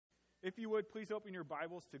If you would, please open your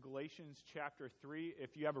Bibles to Galatians chapter 3.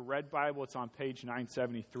 If you have a red Bible, it's on page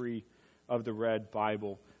 973 of the red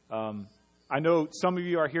Bible. I know some of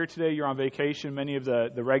you are here today. You're on vacation. Many of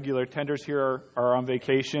the regular tenders here are on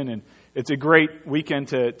vacation, and it's a great weekend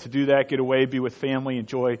to do that, get away, be with family,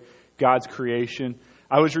 enjoy God's creation.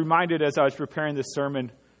 I was reminded as I was preparing this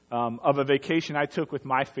sermon of a vacation I took with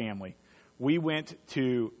my family. We went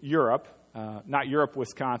to Europe, not Europe,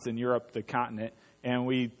 Wisconsin, Europe, the continent. And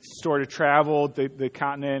we sort of traveled the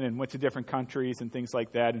continent and went to different countries and things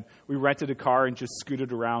like that. And we rented a car and just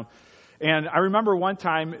scooted around. And I remember one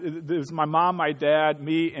time, it was my mom, my dad,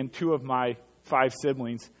 me, and two of my 5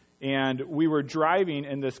 siblings. And we were driving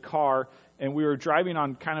in this car, and we were driving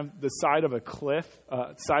on kind of the side of a cliff,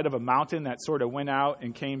 side of a mountain that sort of went out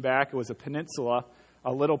and came back. It was a peninsula,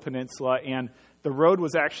 a little peninsula. And the road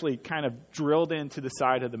was actually kind of drilled into the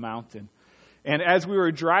side of the mountain. And as we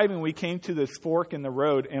were driving, we came to this fork in the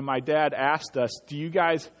road, and my dad asked us, do you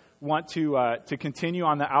guys want to continue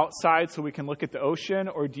on the outside so we can look at the ocean,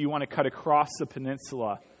 or do you want to cut across the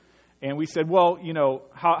peninsula? And we said, well, you know,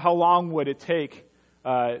 how long would it take?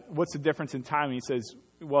 What's the difference in time? And he says,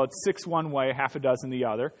 well, it's 6 one way, half a dozen the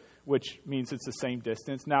other, which means it's the same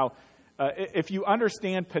distance. Now, if you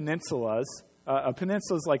understand peninsulas, a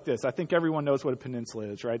peninsula is like this. I think everyone knows what a peninsula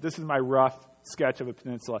is, right? This is my rough sketch of a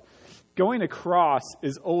peninsula. Going across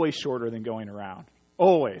is always shorter than going around.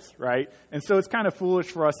 Always, right? And so it's kind of foolish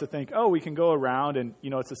for us to think, oh, we can go around and,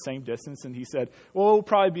 you know, it's the same distance. And he said, well, it'll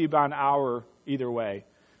probably be about an hour either way.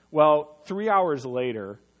 Well, 3 hours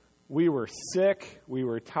later, we were sick, we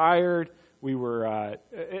were tired,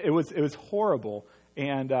 it was horrible.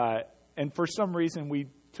 And for some reason, we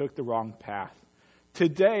took the wrong path.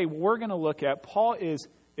 Today, we're going to look at, Paul is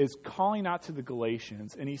calling out to the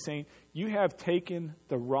Galatians, and he's saying, you have taken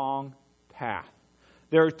the wrong path.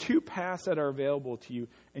 There are 2 paths that are available to you,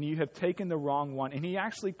 and you have taken the wrong one. And he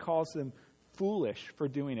actually calls them foolish for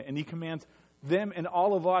doing it. And he commands them and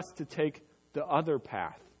all of us to take the other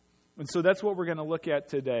path. And so that's what we're going to look at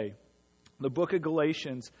today. The book of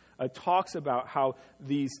Galatians talks about how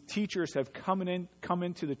these teachers have come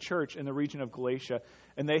into the church in the region of Galatia,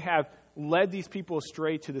 and they have led these people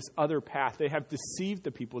astray to this other path. They have deceived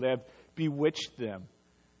the people. They have bewitched them.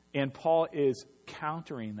 And Paul is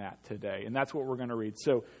countering that today. And that's what we're going to read.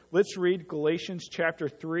 So let's read Galatians chapter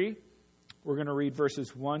 3. We're going to read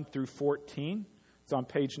verses 1 through 14. It's on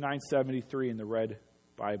page 973 in the red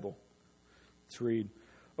Bible. Let's read.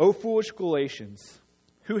 O foolish Galatians,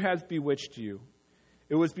 who has bewitched you?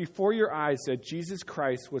 It was before your eyes that Jesus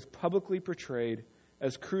Christ was publicly portrayed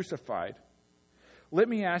as crucified. Let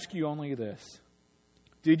me ask you only this.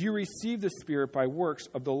 Did you receive the Spirit by works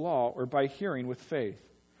of the law or by hearing with faith?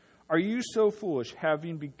 Are you so foolish,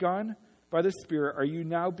 having begun by the Spirit, are you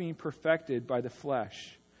now being perfected by the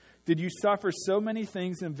flesh? Did you suffer so many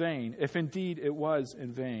things in vain, if indeed it was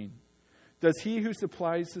in vain? Does he who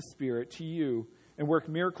supplies the Spirit to you and work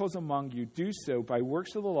miracles among you do so by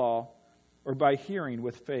works of the law or by hearing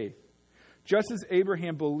with faith? Just as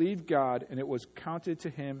Abraham believed God, and it was counted to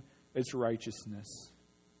him as righteousness.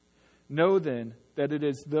 Know then that it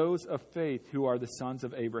is those of faith who are the sons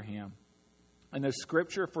of Abraham. And the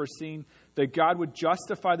Scripture, foreseeing that God would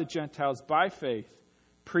justify the Gentiles by faith,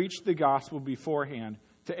 preached the gospel beforehand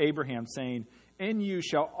to Abraham, saying, in you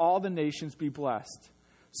shall all the nations be blessed.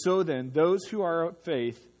 So then, those who are of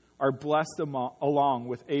faith are blessed along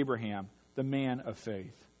with Abraham, the man of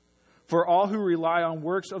faith. For all who rely on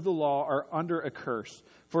works of the law are under a curse.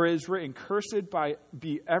 For it is written, cursed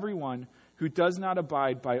be everyone who does not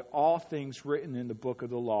abide by all things written in the book of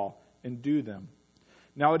the law and do them.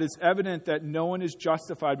 Now it is evident that no one is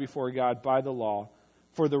justified before God by the law,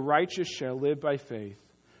 for the righteous shall live by faith.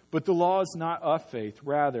 But the law is not of faith.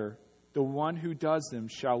 Rather, the one who does them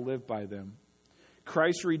shall live by them.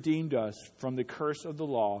 Christ redeemed us from the curse of the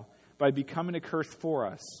law by becoming a curse for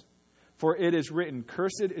us. For it is written,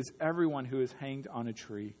 cursed is everyone who is hanged on a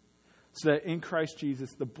tree, so that in Christ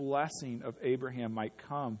Jesus the blessing of Abraham might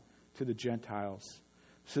come to the Gentiles,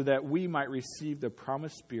 so that we might receive the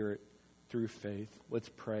promised Spirit through faith. Let's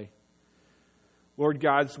pray. Lord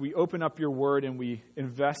God, as we open up your word and we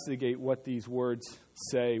investigate what these words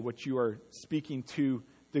say, what you are speaking to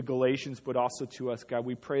the Galatians, but also to us, God,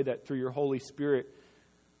 we pray that through your Holy Spirit,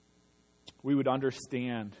 we would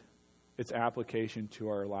understand its application to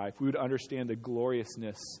our life. We would understand the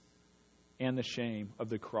gloriousness and the shame of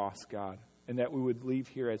the cross, God, and that we would leave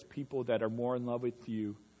here as people that are more in love with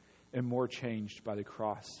you and more changed by the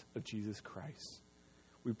cross of Jesus Christ.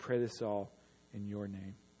 We pray this all in your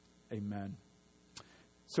name. Amen.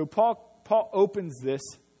 So Paul opens this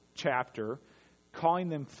chapter calling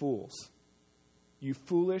them fools. You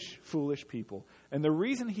foolish, foolish people. And the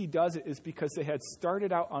reason he does it is because they had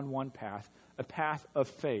started out on one path, a path of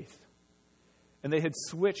faith. And they had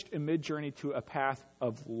switched in mid-journey to a path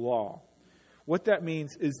of law. What that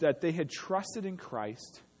means is that they had trusted in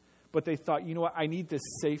Christ, but they thought, you know what, I need this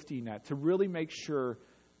safety net to really make sure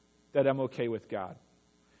that I'm okay with God.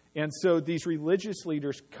 And so these religious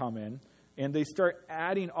leaders come in, and they start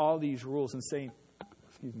adding all these rules and saying,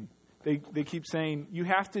 they keep saying, you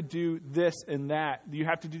have to do this and that. You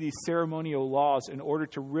have to do these ceremonial laws in order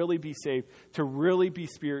to really be saved, to really be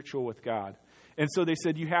spiritual with God. And so they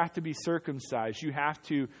said, you have to be circumcised. You have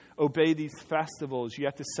to obey these festivals. You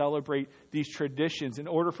have to celebrate these traditions in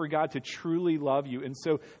order for God to truly love you. And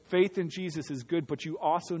so faith in Jesus is good, but you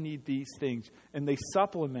also need these things. And they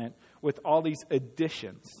supplement with all these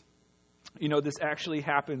additions. You know, this actually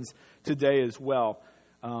happens today as well.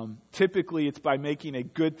 Typically, it's by making a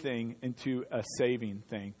good thing into a saving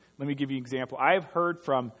thing. Let me give you an example. I have heard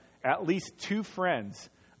from at least 2 friends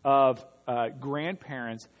of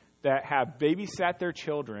grandparents that have babysat their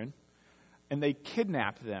children, and they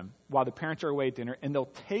kidnap them while the parents are away at dinner, and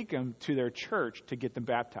they'll take them to their church to get them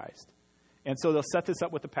baptized. And so they'll set this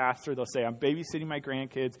up with the pastor. They'll say, I'm babysitting my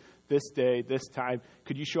grandkids this day, this time.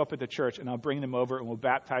 Could you show up at the church? And I'll bring them over, and we'll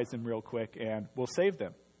baptize them real quick, and we'll save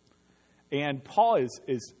them. And Paul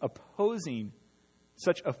is opposing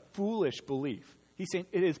such a foolish belief. He's saying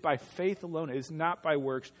it is by faith alone. It is not by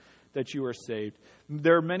works that you are saved.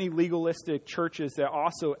 There are many legalistic churches that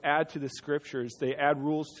also add to the scriptures. They add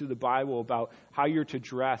rules to the Bible about how you're to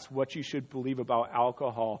dress, what you should believe about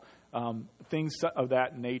alcohol, things of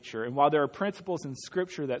that nature. And while there are principles in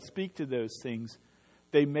Scripture that speak to those things,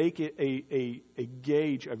 they make it a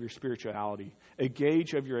gauge of your spirituality, a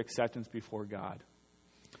gauge of your acceptance before God.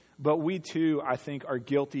 But we too, I think, are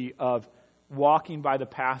guilty of walking by the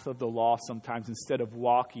path of the law sometimes instead of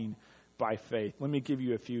walking by faith. Let me give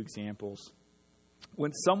you a few examples.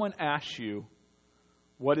 When someone asks you,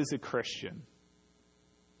 what is a Christian?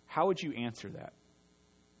 How would you answer that?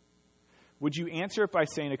 Would you answer it by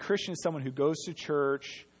saying a Christian is someone who goes to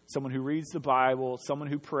church, someone who reads the Bible, someone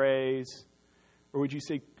who prays? Or would you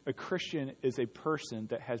say a Christian is a person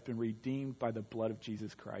that has been redeemed by the blood of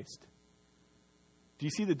Jesus Christ? Do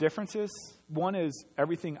you see the differences? One is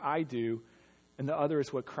everything I do, and the other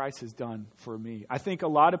is what Christ has done for me. I think a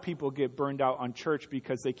lot of people get burned out on church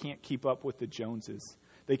because they can't keep up with the Joneses.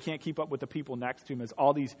 They can't keep up with the people next to them as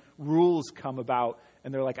all these rules come about,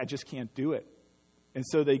 and they're like, I just can't do it. And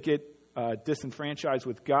so they get disenfranchised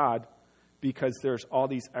with God because there's all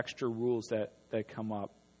these extra rules that come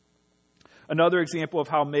up. Another example of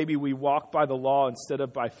how maybe we walk by the law instead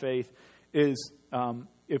of by faith is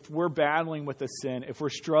if we're battling with a sin, if we're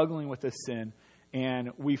struggling with a sin,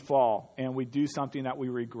 and we fall, and we do something that we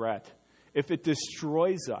regret, if it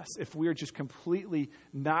destroys us, if we are just completely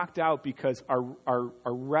knocked out because our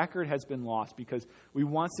record has been lost, because we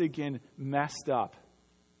once again messed up,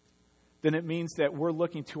 then it means that we're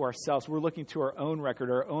looking to ourselves, we're looking to our own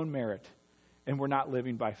record, our own merit, and we're not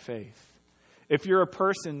living by faith. If you're a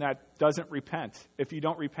person that doesn't repent, if you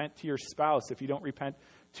don't repent to your spouse, if you don't repent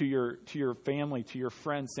to your family, to your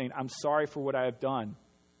friends, saying, I'm sorry for what I have done,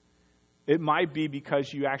 it might be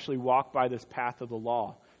because you actually walk by this path of the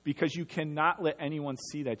law, because you cannot let anyone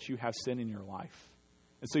see that you have sin in your life.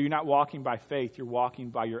 And so you're not walking by faith, you're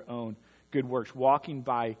walking by your own good works, walking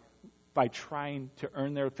by trying to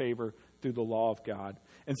earn their favor through the law of God.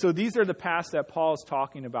 And so these are the paths that Paul is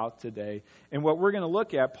talking about today. And what we're going to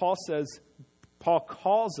look at, Paul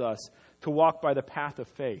calls us to walk by the path of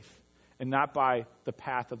faith and not by the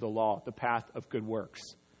path of the law, the path of good works.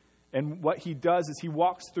 And what he does is he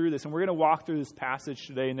walks through this, and we're going to walk through this passage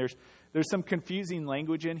today, and there's some confusing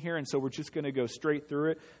language in here, and so we're just going to go straight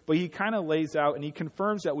through it. But he kind of lays out, and he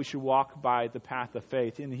confirms that we should walk by the path of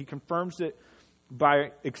faith, and he confirms it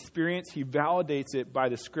by experience, he validates it by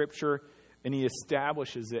the Scripture, and he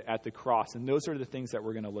establishes it at the cross. And those are the things that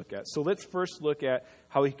we're going to look at. So let's first look at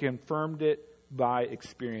how he confirmed it by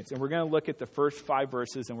experience. And we're going to look at the first 5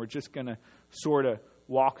 verses, and we're just going to sort of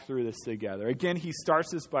walk through this together. Again, he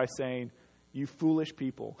starts this by saying, you foolish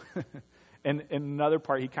people. And in another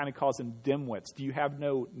part, he kind of calls them dimwits. Do you have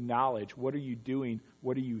no knowledge? What are you doing?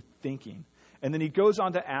 What are you thinking? And then he goes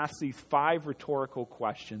on to ask these 5 rhetorical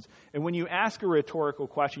questions. And when you ask a rhetorical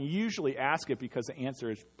question, you usually ask it because the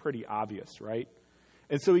answer is pretty obvious, right?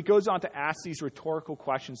 And so he goes on to ask these rhetorical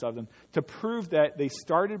questions of them to prove that they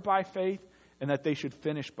started by faith and that they should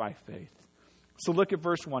finish by faith. So look at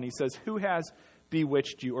verse 1. He says, who has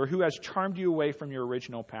bewitched you, or who has charmed you away from your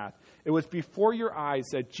original path? It was before your eyes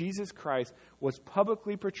that Jesus Christ was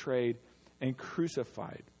publicly portrayed and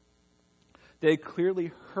crucified. They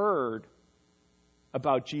clearly heard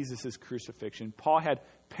about Jesus' crucifixion. Paul had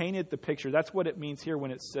painted the picture. That's what it means here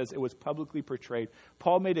when it says it was publicly portrayed.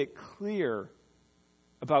 Paul made it clear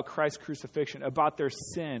about Christ's crucifixion, about their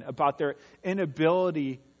sin, about their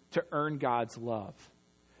inability to earn God's love.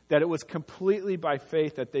 That it was completely by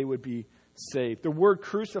faith that they would be saved. The word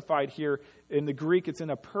crucified here in the Greek, it's in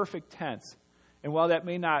a perfect tense. And while that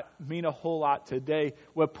may not mean a whole lot today,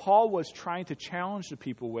 what Paul was trying to challenge the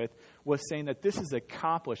people with was saying that this is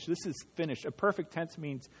accomplished, this is finished. A perfect tense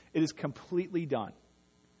means it is completely done.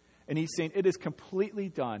 And he's saying it is completely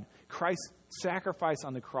done. Christ's sacrifice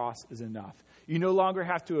on the cross is enough. You no longer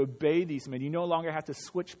have to obey these men. You no longer have to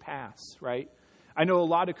switch paths, right? I know a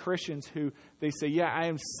lot of Christians who they say, yeah, I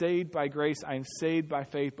am saved by grace, I am saved by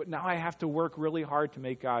faith, but now I have to work really hard to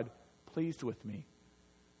make God pleased with me.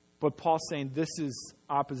 But Paul's saying this is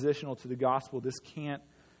oppositional to the gospel. This can't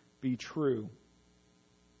be true.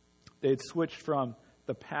 They had switched from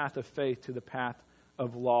the path of faith to the path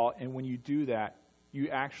of law. And when you do that, you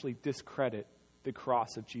actually discredit the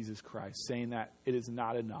cross of Jesus Christ, saying that it is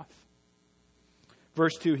not enough.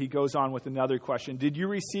 Verse 2, he goes on with another question. Did you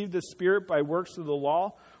receive the Spirit by works of the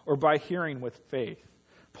law or by hearing with faith?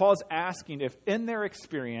 Paul's asking if in their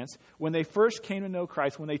experience, when they first came to know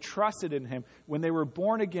Christ, when they trusted in him, when they were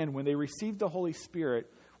born again, when they received the Holy Spirit,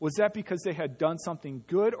 was that because they had done something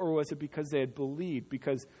good, or was it because they had believed,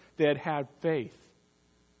 because they had had faith?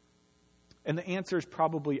 And the answer is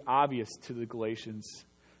probably obvious to the Galatians.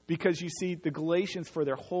 Because you see, the Galatians for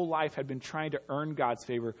their whole life had been trying to earn God's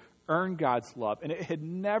favor, earn God's love. And it had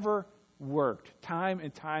never worked, time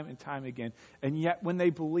and time and time again. And yet when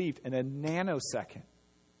they believed, in a nanosecond,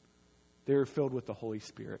 they were filled with the Holy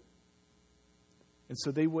Spirit. And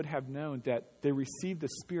so they would have known that they received the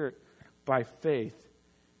Spirit by faith.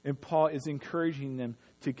 And Paul is encouraging them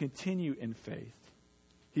to continue in faith.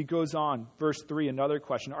 He goes on, verse 3, another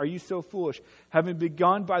question. Are you so foolish? Having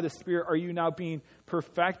begun by the Spirit, are you now being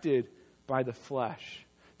perfected by the flesh?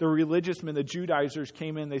 The religious men, the Judaizers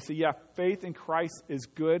came in. They say, yeah, faith in Christ is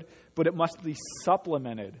good, but it must be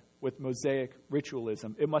supplemented with Mosaic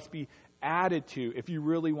ritualism. It must be added to if you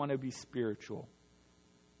really want to be spiritual.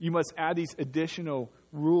 You must add these additional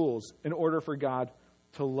rules in order for God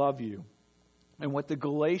to love you. And what the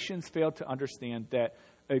Galatians failed to understand, that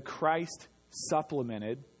a Christ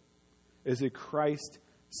supplemented is a Christ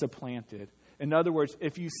supplanted. In other words,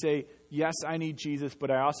 if you say, yes, I need Jesus,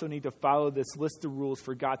 but I also need to follow this list of rules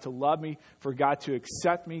for God to love me, for God to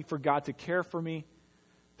accept me, for God to care for me,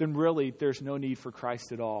 then really there's no need for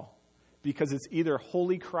Christ at all. Because it's either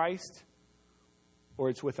holy Christ or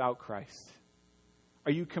it's without Christ.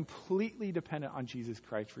 Are you completely dependent on Jesus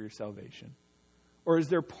Christ for your salvation? Or is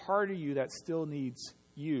there part of you that still needs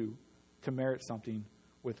you to merit something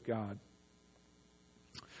with God?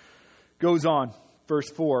 Goes on, verse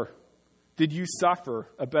 4. Did you suffer?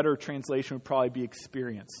 A better translation would probably be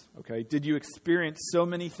experience. Okay? Did you experience so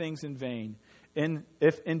many things in vain? And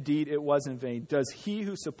if indeed it was in vain, does he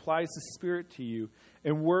who supplies the Spirit to you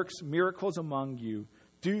and works miracles among you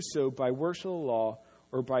do so by works of the law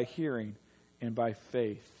or by hearing and by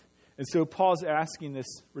faith? And so Paul's asking this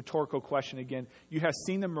rhetorical question again. You have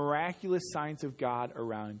seen the miraculous signs of God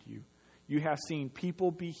around you. You have seen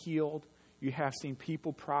people be healed. You have seen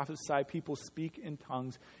people prophesy, people speak in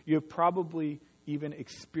tongues. You have probably even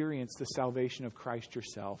experienced the salvation of Christ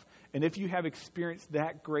yourself. And if you have experienced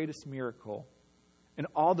that greatest miracle and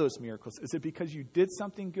all those miracles, is it because you did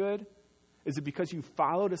something good? Is it because you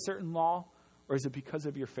followed a certain law? Or is it because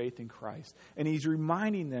of your faith in Christ? And he's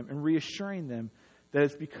reminding them and reassuring them that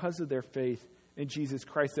it's because of their faith in Jesus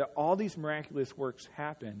Christ that all these miraculous works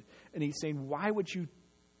happened. And he's saying, why would you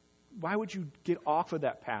get off of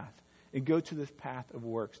that path and go to this path of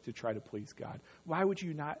works to try to please God? Why would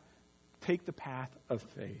you not take the path of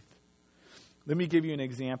faith? Let me give you an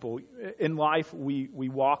example. In life, we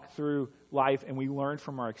walk through life and we learn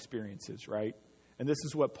from our experiences, right? And this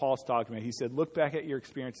is what Paul's talking about. He said, look back at your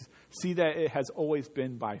experiences. See that it has always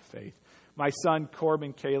been by faith. My son,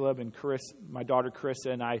 Corbin, Caleb, and Chris, my daughter,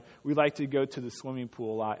 Carissa, and I, we like to go to the swimming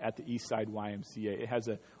pool a lot at the Eastside YMCA. It has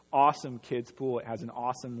an awesome kids pool. It has an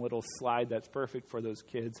awesome little slide that's perfect for those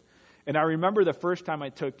kids. And I remember the first time I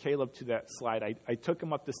took Caleb to that slide, I took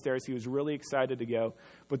him up the stairs. He was really excited to go.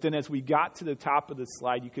 But then as we got to the top of the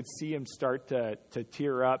slide, you could see him start to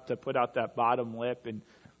tear up, to put out that bottom lip and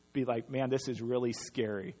be like, man, this is really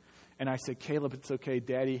scary. And I said, Caleb, it's okay.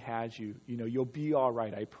 Daddy has you. You know, you'll be all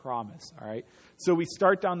right. I promise. All right. So we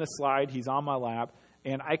start down the slide. He's on my lap,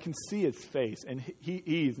 and I can see his face, and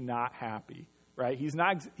he's not happy. Right.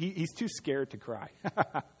 He's too scared to cry.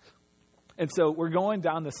 And so we're going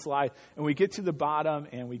down the slide, and we get to the bottom,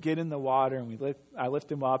 and we get in the water, and I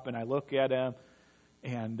lift him up, and I look at him,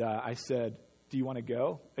 And I said, do you want to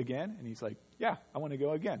go again? And he's like, yeah, I want to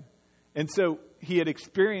go again. And so he had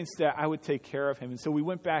experienced that I would take care of him. And so we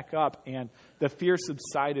went back up, and the fear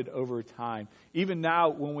subsided over time. Even now,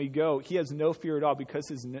 when we go, he has no fear at all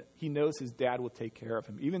because he knows his dad will take care of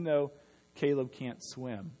him, even though Caleb can't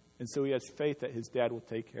swim. And so he has faith that his dad will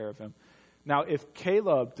take care of him. Now, if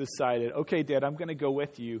Caleb decided, okay, Dad, I'm going to go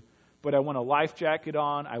with you, but I want a life jacket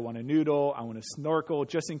on, I want a noodle, I want a snorkel,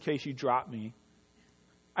 just in case you drop me,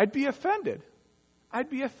 I'd be offended.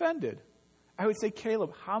 I would say,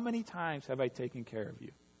 Caleb, how many times have I taken care of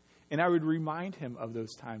you? And I would remind him of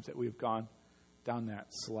those times that we've gone down that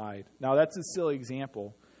slide. Now, that's a silly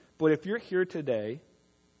example, but if you're here today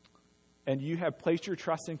and you have placed your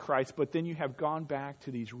trust in Christ, but then you have gone back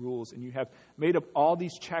to these rules and you have made up all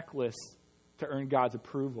these checklists to earn God's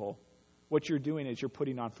approval, what you're doing is you're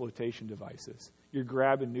putting on flotation devices. You're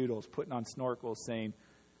grabbing noodles, putting on snorkels, saying,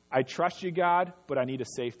 I trust you, God, but I need a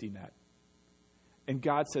safety net. And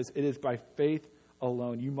God says it is by faith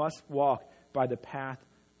alone. You must walk by the path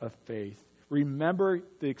of faith. Remember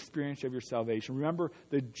the experience of your salvation. Remember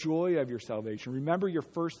the joy of your salvation. Remember your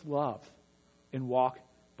first love and walk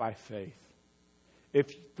by faith.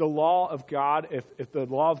 If the law of God, if the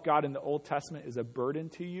law of God in the Old Testament is a burden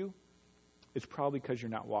to you, it's probably because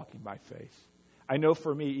you're not walking by faith. I know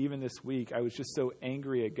for me, even this week, I was just so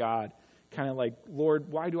angry at God, kind of like,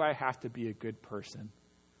 Lord, why do I have to be a good person?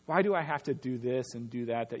 Why do I have to do this and do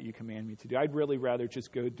that you command me to do? I'd really rather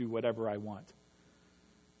just go do whatever I want.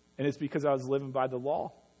 And it's because I was living by the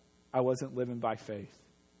law. I wasn't living by faith.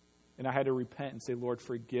 And I had to repent and say, Lord,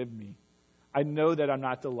 forgive me. I know that I'm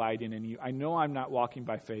not delighting in you. I know I'm not walking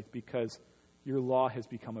by faith because your law has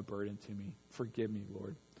become a burden to me. Forgive me,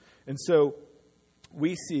 Lord. And so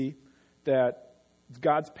we see that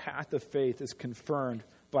God's path of faith is confirmed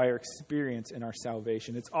by our experience in our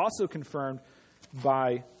salvation. It's also confirmed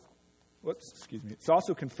by,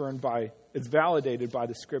 it's validated by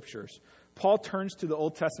the Scriptures. Paul turns to the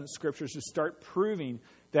Old Testament Scriptures to start proving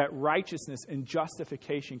that righteousness and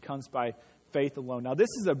justification comes by faith alone. Now, this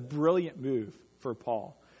is a brilliant move for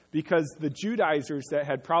Paul because the Judaizers that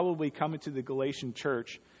had probably come into the Galatian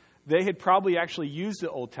church, they had probably actually used the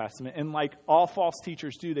Old Testament, and like all false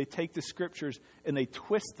teachers do, they take the Scriptures and they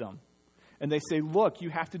twist them. And they say, look, you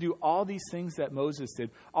have to do all these things that Moses did,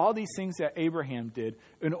 all these things that Abraham did,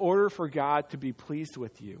 in order for God to be pleased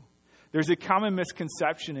with you. There's a common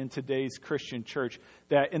misconception in today's Christian church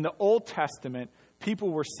that in the Old Testament, people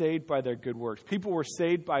were saved by their good works. People were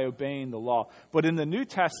saved by obeying the law. But in the New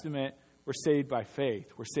Testament, we're saved by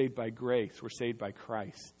faith. We're saved by grace. We're saved by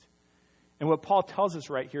Christ. And what Paul tells us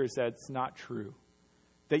right here is that it's not true.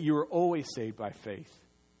 That you were always saved by faith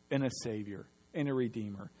in a Savior, in a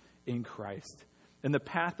Redeemer, in Christ. And the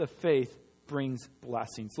path of faith brings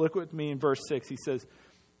blessings. Look with me in verse 6. He says,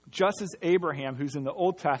 just as Abraham, who's in the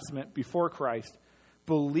Old Testament before Christ,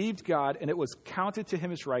 believed God and it was counted to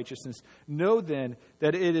him as righteousness, know then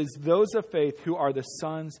that it is those of faith who are the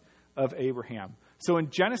sons of Abraham. So in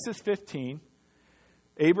Genesis 15,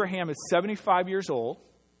 Abraham is 75 years old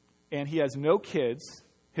and he has no kids.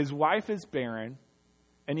 His wife is barren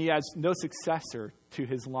and he has no successor to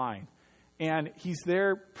his line. And he's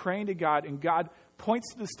there praying to God, and God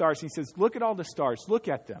points to the stars, and he says, look at all the stars. Look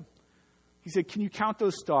at them. He said, can you count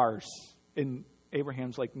those stars? And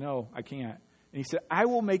Abraham's like, no, I can't. And he said, I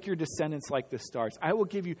will make your descendants like the stars. I will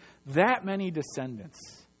give you that many descendants.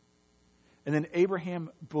 And then Abraham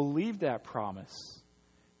believed that promise,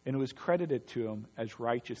 and it was credited to him as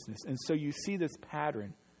righteousness. And so you see this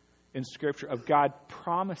pattern in Scripture of God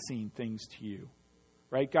promising things to you.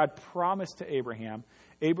 Right? God promised to Abraham.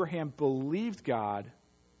 Abraham believed God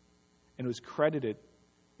and was credited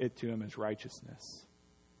it to him as righteousness.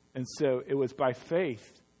 And so it was by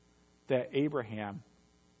faith that Abraham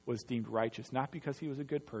was deemed righteous, not because he was a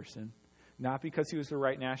good person, not because he was the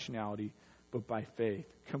right nationality, but by faith,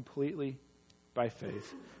 completely by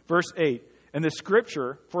faith. Verse 8, and the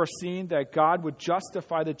Scripture, foreseeing that God would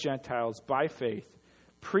justify the Gentiles by faith,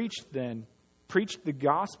 preached the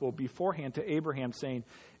gospel beforehand to Abraham, saying,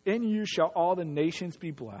 in you shall all the nations be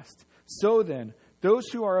blessed. So then, those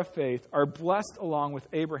who are of faith are blessed along with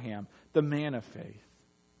Abraham, the man of faith.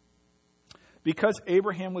 Because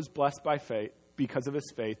Abraham was blessed by faith, because of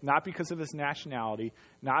his faith, not because of his nationality,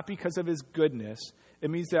 not because of his goodness, it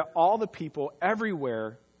means that all the people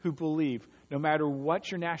everywhere who believe, no matter what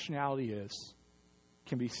your nationality is,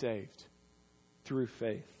 can be saved through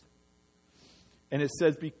faith. And it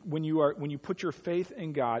says when you put your faith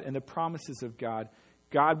in God and the promises of God,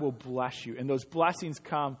 God will bless you. And those blessings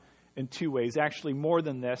come in two ways. Actually, more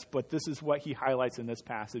than this, but this is what he highlights in this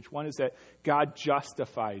passage. One is that God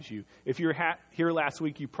justifies you. If you're here last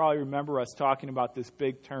week, you probably remember us talking about this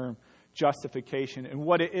big term, justification. And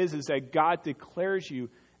what it is that God declares you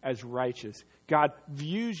as righteous. God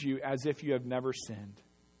views you as if you have never sinned,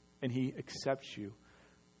 and he accepts you.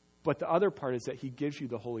 But the other part is that he gives you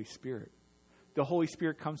the Holy Spirit. The Holy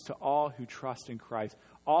Spirit comes to all who trust in Christ,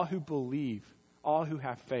 all who believe, all who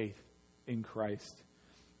have faith in Christ.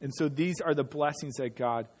 And so these are the blessings that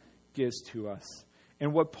God gives to us.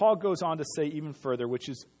 And what Paul goes on to say even further, which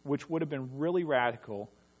would have been really radical,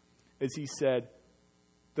 is he said,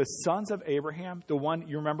 the sons of Abraham, the one,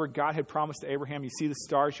 you remember God had promised to Abraham, you see the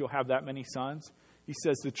stars, you'll have that many sons. He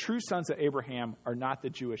says, the true sons of Abraham are not the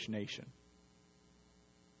Jewish nation.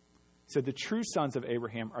 He said, the true sons of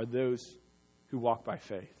Abraham are those who walk by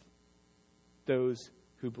faith, those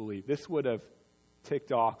who believe. This would have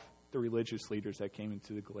ticked off the religious leaders that came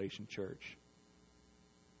into the Galatian church.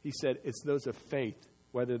 He said, it's those of faith,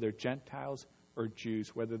 whether they're Gentiles or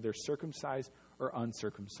Jews, whether they're circumcised or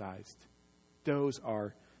uncircumcised. Those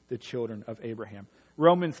are the children of Abraham.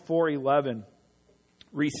 Romans 4:11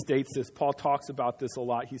 restates this. Paul talks about this a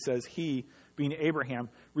lot. He says, he, being Abraham,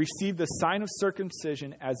 received the sign of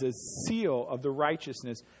circumcision as a seal of the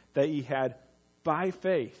righteousness that he had by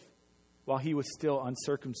faith while he was still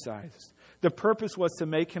uncircumcised. The purpose was to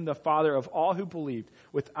make him the father of all who believed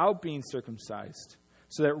without being circumcised,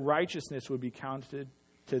 so that righteousness would be counted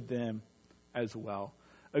to them as well.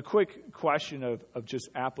 A quick question of just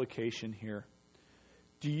application here.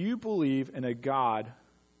 Do you believe in a God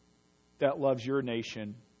that loves your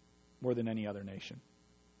nation more than any other nation?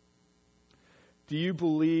 Do you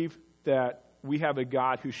believe that we have a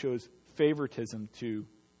God who shows favoritism to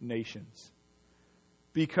nations?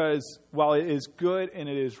 Because while it is good and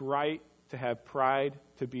it is right to have pride,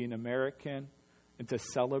 to be an American, and to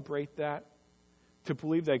celebrate that, to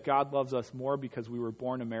believe that God loves us more because we were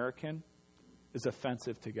born American is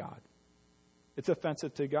offensive to God. It's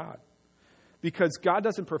offensive to God. Because God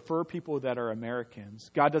doesn't prefer people that are Americans.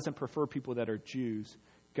 God doesn't prefer people that are Jews.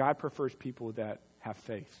 God prefers people that have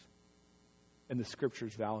faith. And the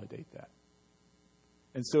scriptures validate that.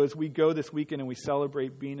 And so as we go this weekend and we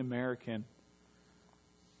celebrate being American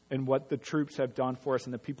and what the troops have done for us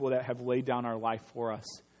and the people that have laid down our life for us,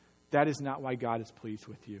 that is not why God is pleased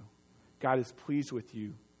with you. God is pleased with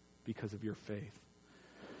you because of your faith.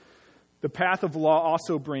 The path of the law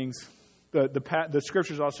also brings, the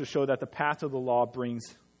scriptures also show that the path of the law brings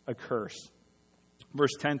a curse.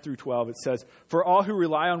 Verse 10 through 12, it says, for all who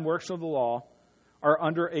rely on works of the law are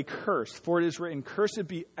under a curse. For it is written, cursed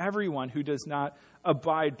be everyone who does not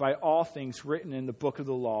abide by all things written in the book of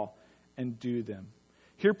the law and do them.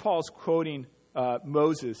 Here Paul's quoting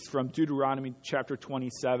Moses from Deuteronomy chapter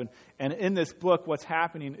 27. And in this book, what's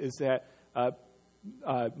happening is that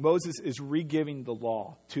Moses is re-giving the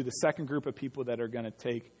law to the second group of people that are going to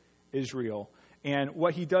take Israel. And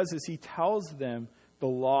what he does is he tells them the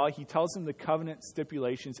law, he tells them the covenant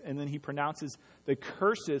stipulations, and then he pronounces the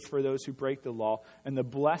curses for those who break the law and the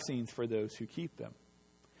blessings for those who keep them.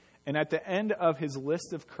 And at the end of his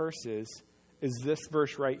list of curses is this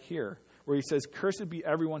verse right here, where he says, cursed be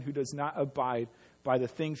everyone who does not abide by the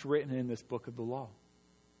things written in this book of the law.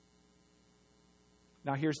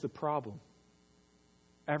 Now here's the problem.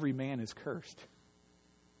 Every man is cursed.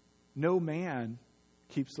 No man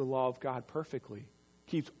keeps the law of God perfectly,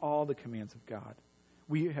 keeps all the commands of God.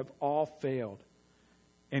 We have all failed.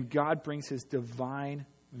 And God brings his divine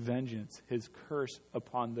vengeance, his curse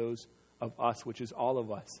upon those of us, which is all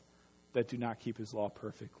of us, that do not keep his law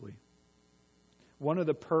perfectly. One of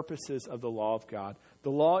the purposes of the law of God,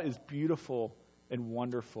 the law is beautiful and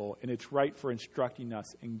wonderful, and it's right for instructing us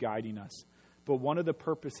and guiding us. But one of the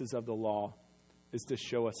purposes of the law is to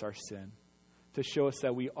show us our sin, to show us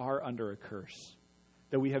that we are under a curse,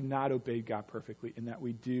 that we have not obeyed God perfectly, and that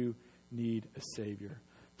we do need a Savior.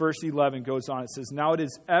 Verse 11 goes on, it says, now it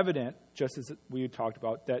is evident, just as we talked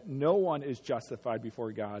about, that no one is justified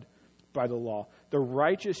before God by the law. The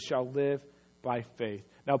righteous shall live by faith.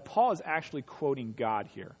 Now, Paul is actually quoting God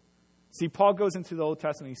here. See, Paul goes into the Old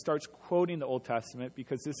Testament. He starts quoting the Old Testament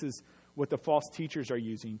because this is what the false teachers are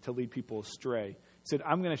using to lead people astray. He said,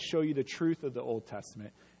 I'm going to show you the truth of the Old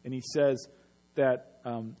Testament. And he says that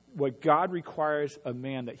what God requires of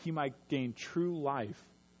man that he might gain true life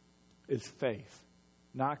is faith,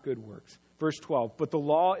 not good works. Verse 12, but the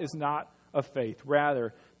law is not of faith.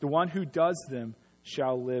 Rather, the one who does them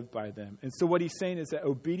shall live by them. And so what he's saying is that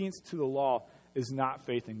obedience to the law is not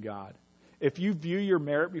faith in God. If you view your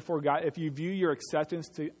merit before God, if you view your acceptance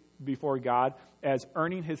before God as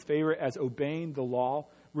earning his favor, as obeying the law,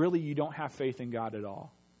 really you don't have faith in God at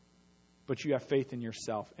all. but you have faith in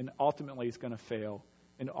yourself, and ultimately it's going to fail,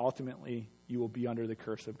 and ultimately you will be under the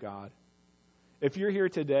curse of God. If you're here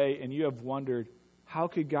today and you have wondered, how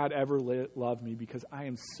could God ever love me because I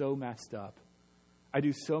am so messed up? I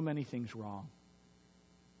do so many things wrong.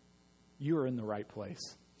 You are in the right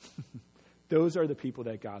place. Those are the people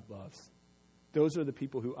that God loves. Those are the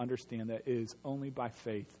people who understand that it is only by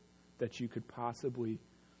faith that you could possibly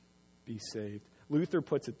be saved. Luther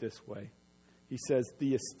puts it this way. He says,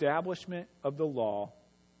 the establishment of the law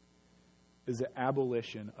is the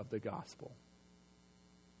abolition of the gospel.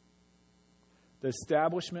 The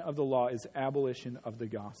establishment of the law is abolition of the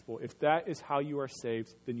gospel. If that is how you are saved,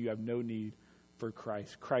 then you have no need for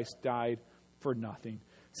Christ. Christ died for nothing.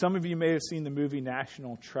 Some of you may have seen the movie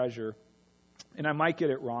National Treasure, and I might get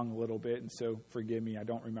it wrong a little bit, and so forgive me, I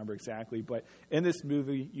don't remember exactly. But in this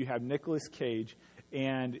movie, you have Nicolas Cage,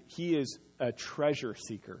 and he is a treasure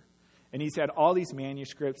seeker. And he's had all these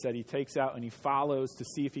manuscripts that he takes out and he follows to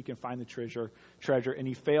see if he can find the treasure, and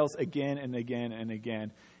he fails again and again and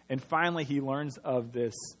again. And finally, he learns of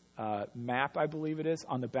this map, I believe it is,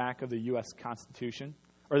 on the back of the U.S. Constitution,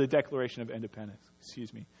 or the Declaration of Independence,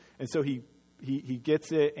 excuse me. And so he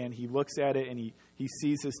gets it, and he looks at it, and he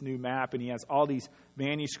sees this new map, and he has all these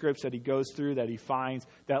manuscripts that he goes through, that he finds,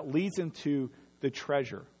 that leads him to the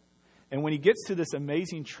treasure. And when he gets to this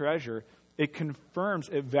amazing treasure, it confirms,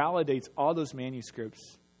 it validates all those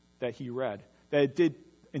manuscripts that he read, that it did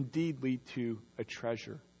indeed lead to a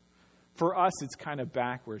treasure. For us, it's kind of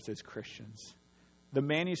backwards as Christians. The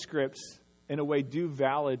manuscripts, in a way, do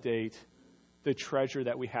validate the treasure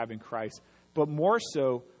that we have in Christ. But more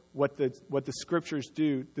so, what the Scriptures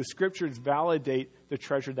do, the Scriptures validate the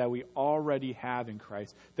treasure that we already have in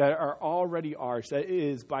Christ, that are already ours, that it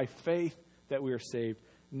is by faith that we are saved,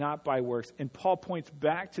 not by works. And Paul points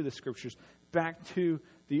back to the Scriptures, back to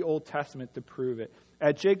the Old Testament to prove it.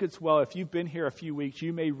 At Jacob's Well, if you've been here a few weeks,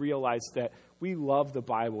 you may realize that we love the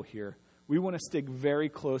Bible here. We want to stick very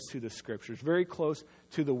close to the Scriptures, very close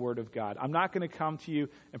to the Word of God. I'm not going to come to you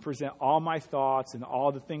and present all my thoughts and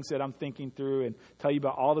all the things that I'm thinking through and tell you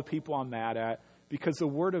about all the people I'm mad at, because the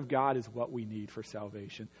Word of God is what we need for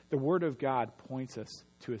salvation. The Word of God points us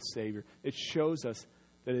to a Savior. It shows us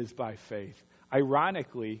that it is by faith.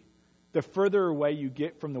 Ironically, the further away you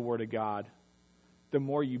get from the Word of God, the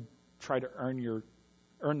more you try to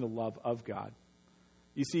earn the love of God.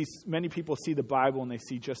 You see, many people see the Bible and they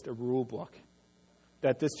see just a rule book.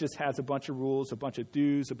 That this just has a bunch of rules, a bunch of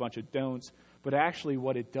do's, a bunch of don'ts. But actually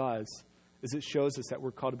what it does is it shows us that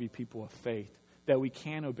we're called to be people of faith. That we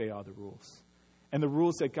can obey all the rules. And the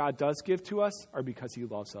rules that God does give to us are because He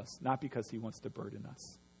loves us, not because He wants to burden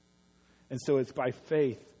us. And so it's by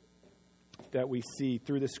faith that we see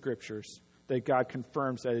through the Scriptures that God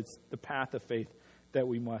confirms that it's the path of faith that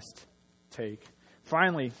we must take.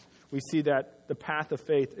 Finally, we see that the path of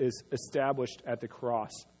faith is established at the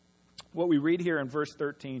cross. What we read here in verse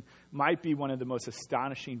 13 might be one of the most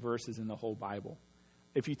astonishing verses in the whole Bible.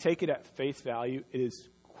 If you take it at face value, it is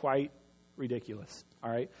quite ridiculous.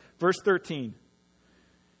 All right? Verse 13,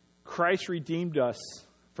 Christ redeemed us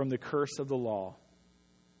from the curse of the law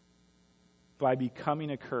by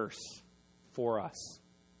becoming a curse for us.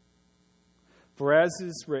 For as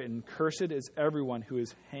is written, cursed is everyone who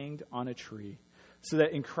is hanged on a tree, so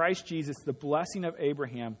that in Christ Jesus the blessing of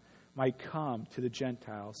Abraham might come to the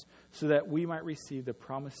Gentiles, so that we might receive the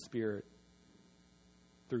promised Spirit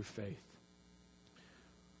through faith.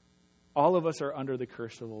 All of us are under the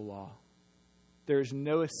curse of the law. There is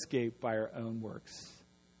no escape by our own works.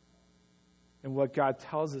 And what God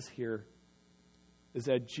tells us here is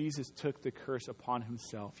that Jesus took the curse upon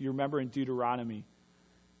Himself. You remember in Deuteronomy,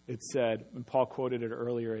 it said, and Paul quoted it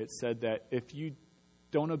earlier, it said that if you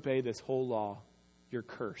don't obey this whole law, you're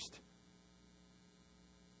cursed.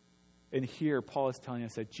 And here, Paul is telling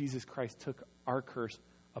us that Jesus Christ took our curse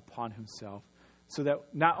upon Himself. So that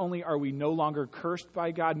not only are we no longer cursed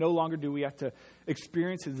by God, no longer do we have to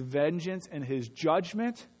experience His vengeance and His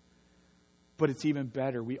judgment, but it's even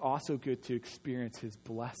better. We also get to experience His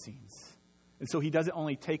blessings. And so He doesn't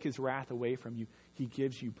only take His wrath away from you, He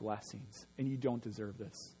gives you blessings. And you don't deserve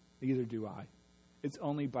this. Neither do I. It's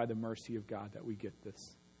only by the mercy of God that we get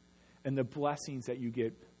this. And the blessings that you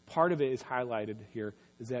get, part of it is highlighted here,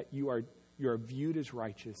 is that you are viewed as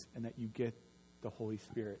righteous and that you get the Holy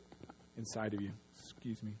Spirit inside of you.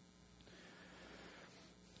 Excuse me.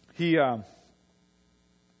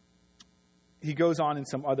 He goes on in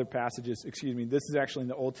some other passages. This is actually in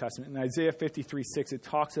the Old Testament. In Isaiah 53:6, it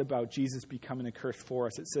talks about Jesus becoming a curse for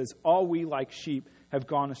us. It says, all we like sheep have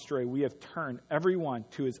gone astray. We have turned everyone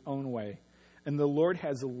to his own way. And the Lord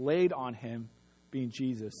has laid on Him, being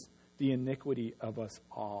Jesus, the iniquity of us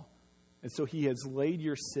all. And so he has laid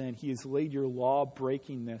your sin, he has laid your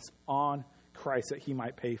law-breakingness on Christ that he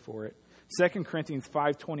might pay for it. 2 Corinthians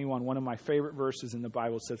 5:21, one of my favorite verses in the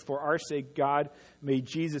Bible, says, "For our sake God made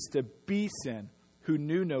Jesus to be sin, who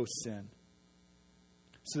knew no sin,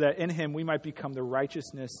 so that in him we might become the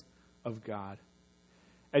righteousness of God."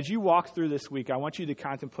 As you walk through this week, I want you to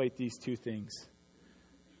contemplate these two things.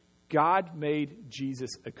 God made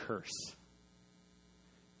Jesus a curse.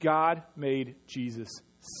 God made Jesus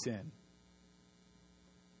sin.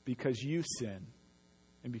 Because you sinned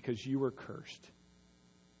and because you were cursed.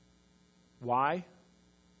 Why?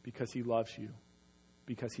 Because he loves you.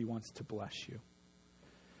 Because he wants to bless you.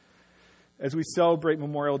 As we celebrate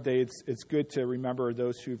Memorial Day, it's good to remember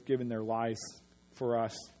those who've given their lives for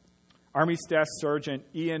us. Army Staff Sergeant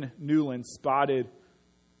Ian Newland spotted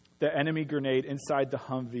the enemy grenade inside the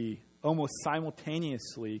Humvee. Almost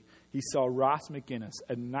simultaneously, he saw Ross McGinnis,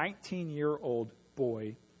 a 19-year-old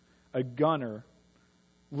boy, a gunner,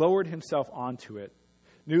 lowered himself onto it.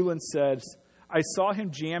 Newland says, "I saw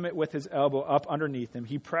him jam it with his elbow up underneath him.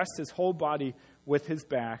 He pressed his whole body with his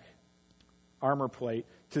back armor plate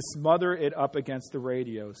to smother it up against the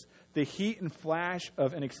radios. The heat and flash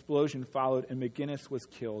of an explosion followed, and McGinnis was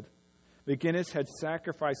killed. McGinnis had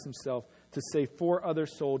sacrificed himself to save 4 other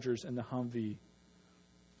soldiers in the Humvee.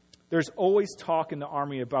 There's always talk in the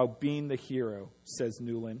Army about being the hero," says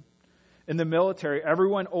Newland. "In the military,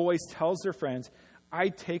 everyone always tells their friends,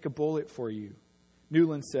 'I'd take a bullet for you.'"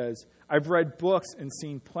 Newland says, "I've read books and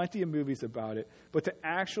seen plenty of movies about it, but to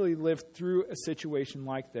actually live through a situation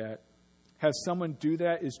like that, have someone do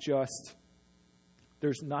that is just,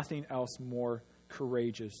 there's nothing else more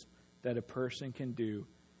courageous that a person can do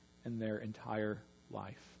in their entire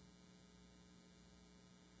life."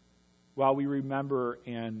 While we remember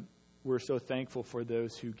and we're so thankful for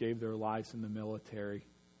those who gave their lives in the military,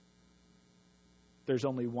 there's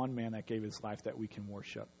only one man that gave his life that we can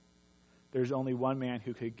worship. There's only one man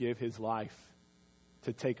who could give his life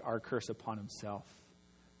to take our curse upon himself,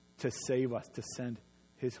 to save us, to send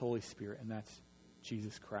his Holy Spirit, and that's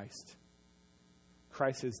Jesus Christ.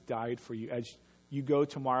 Christ has died for you. As you go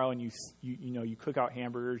tomorrow and you cook out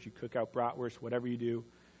hamburgers, you cook out bratwurst, whatever you do,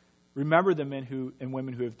 remember the men and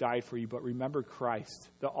women who have died for you, but remember Christ,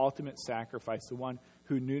 the ultimate sacrifice, the one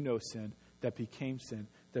who knew no sin, that became sin,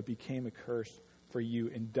 that became a curse for you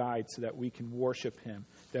and died so that we can worship him,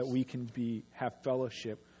 that we can have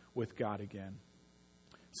fellowship with God again.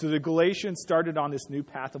 So the Galatians started on this new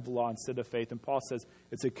path of law instead of faith, and Paul says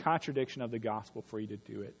it's a contradiction of the gospel for you to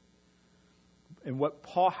do it. And what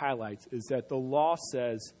Paul highlights is that the law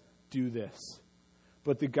says, do this,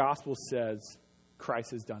 but the gospel says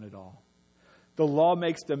Christ has done it all. The law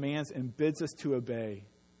makes demands and bids us to obey,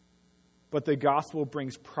 but the gospel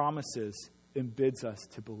brings promises and bids us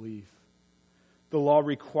to believe. The law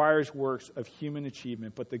requires works of human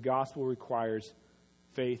achievement, but the gospel requires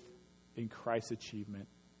faith in Christ's achievement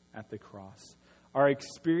at the cross. Our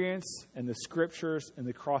experience and the scriptures and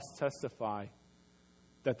the cross testify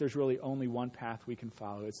that there's really only one path we can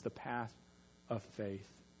follow. It's the path of faith,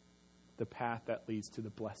 the path that leads to the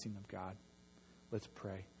blessing of God. Let's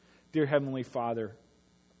pray. Dear Heavenly Father,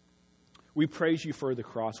 we praise you for the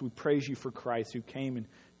cross. We praise you for Christ who came and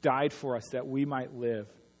died for us that we might live,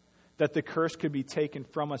 that the curse could be taken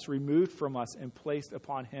from us, removed from us, and placed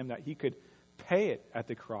upon him, that he could pay it at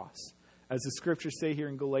the cross. As the scriptures say here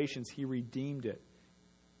in Galatians, he redeemed it.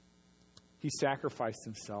 He sacrificed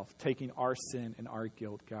himself, taking our sin and our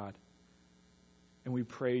guilt, God. And we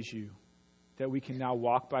praise you that we can now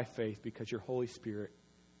walk by faith because your Holy Spirit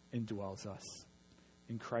indwells us.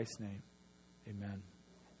 In Christ's name, amen.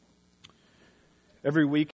 Every week,